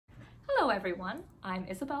Hello everyone, I'm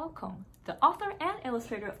Isabella Kong, the author and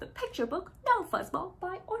illustrator of the picture book No Fuzzball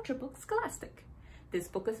by Orchard Book Scholastic. This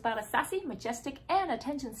book is about a sassy, majestic, and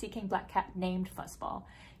attention-seeking black cat named Fuzzball.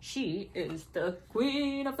 She is the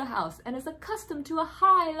queen of the house and is accustomed to a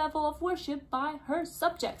high level of worship by her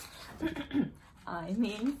subjects. I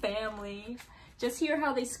mean family. Just hear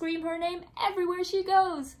how they scream her name everywhere she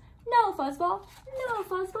goes. No Fuzzball, no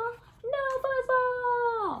Fuzzball, no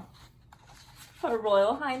Fuzzball! Her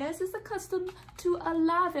Royal Highness is accustomed to a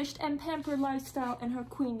lavish and pampered lifestyle in her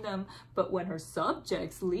queendom, but when her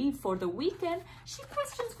subjects leave for the weekend, she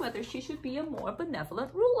questions whether she should be a more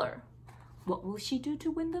benevolent ruler. What will she do to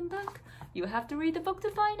win them back? You have to read the book to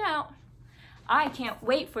find out. I can't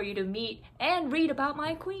wait for you to meet and read about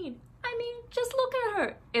my queen. I mean, just look at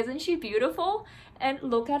her. Isn't she beautiful? And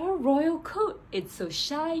look at her royal coat. It's so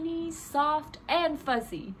shiny, soft, and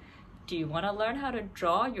fuzzy. Do you want to learn how to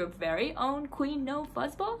draw your very own Queen No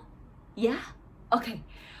Fuzzball? Yeah? Okay.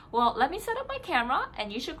 Well, let me set up my camera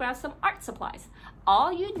and you should grab some art supplies.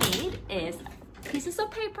 All you need is pieces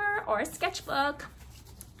of paper or a sketchbook,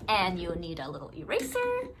 and you'll need a little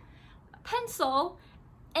eraser, a pencil,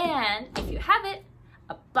 and if you have it,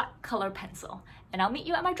 a black color pencil. And I'll meet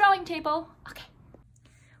you at my drawing table. Okay.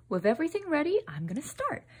 With everything ready, I'm gonna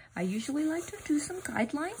start. I usually like to do some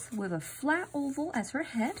guidelines with a flat oval as her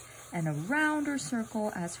head and a rounder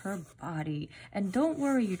circle as her body. And don't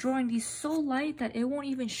worry, you're drawing these so light that it won't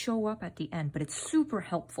even show up at the end, but it's super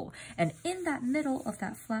helpful. And in that middle of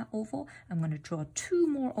that flat oval, I'm gonna draw two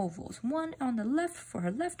more ovals. One on the left for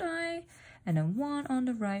her left eye, and then one on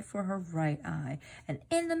the right for her right eye. And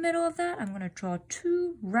in the middle of that, I'm going to draw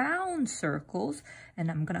two round circles, and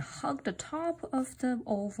I'm going to hug the top of the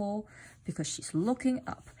oval because she's looking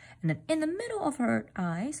up. And then in the middle of her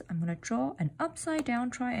eyes, I'm going to draw an upside down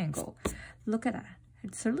triangle. Look at that.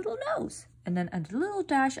 It's her little nose. And then a little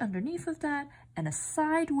dash underneath of that, and a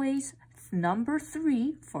sideways number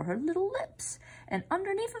 3 for her little lips. And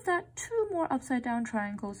underneath of that, two more upside down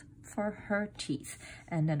triangles for her teeth.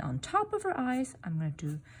 And then on top of her eyes, I'm going to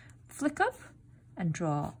do flick up and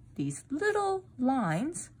draw these little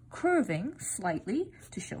lines curving slightly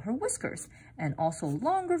to show her whiskers, and also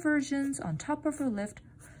longer versions on top of her lip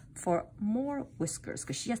for more whiskers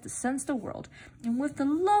because she has to sense the world. And with the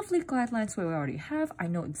lovely guidelines we already have, I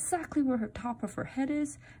know exactly where her top of her head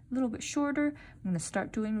is, a little bit shorter. I'm going to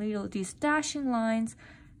start doing these dashing lines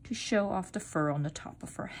to show off the fur on the top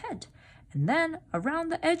of her head. And then around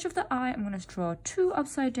the edge of the eye, I'm going to draw two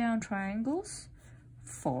upside down triangles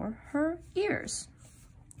for her ears.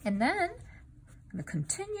 And then I'm going to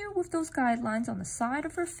continue with those guidelines on the side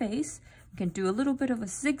of her face. You can do a little bit of a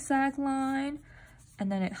zigzag line, and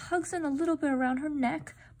then it hugs in a little bit around her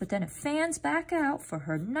neck, but then it fans back out for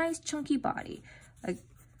her nice chunky body.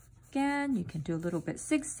 Again, you can do a little bit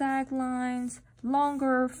zigzag lines,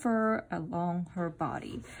 longer fur along her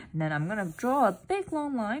body. And then I'm going to draw a big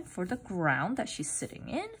long line for the ground that she's sitting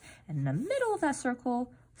in. And in the middle of that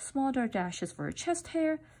circle, smaller dashes for her chest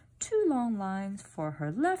hair, two long lines for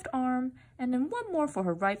her left arm, and then one more for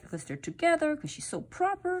her right because they're together because she's so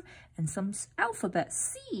proper, and some alphabet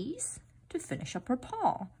C's to finish up her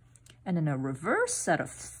paw. And then a reverse set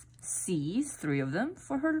of C's, 3 of them,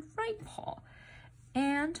 for her right paw.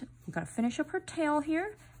 And we gotta finish up her tail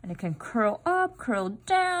here, and it can curl up, curl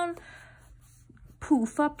down,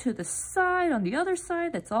 poof up to the side on the other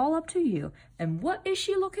side. That's all up to you. And what is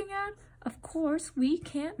she looking at? Of course, we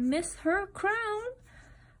can't miss her crown.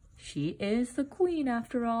 She is the queen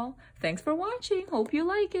after all. Thanks for watching. Hope you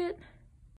like it.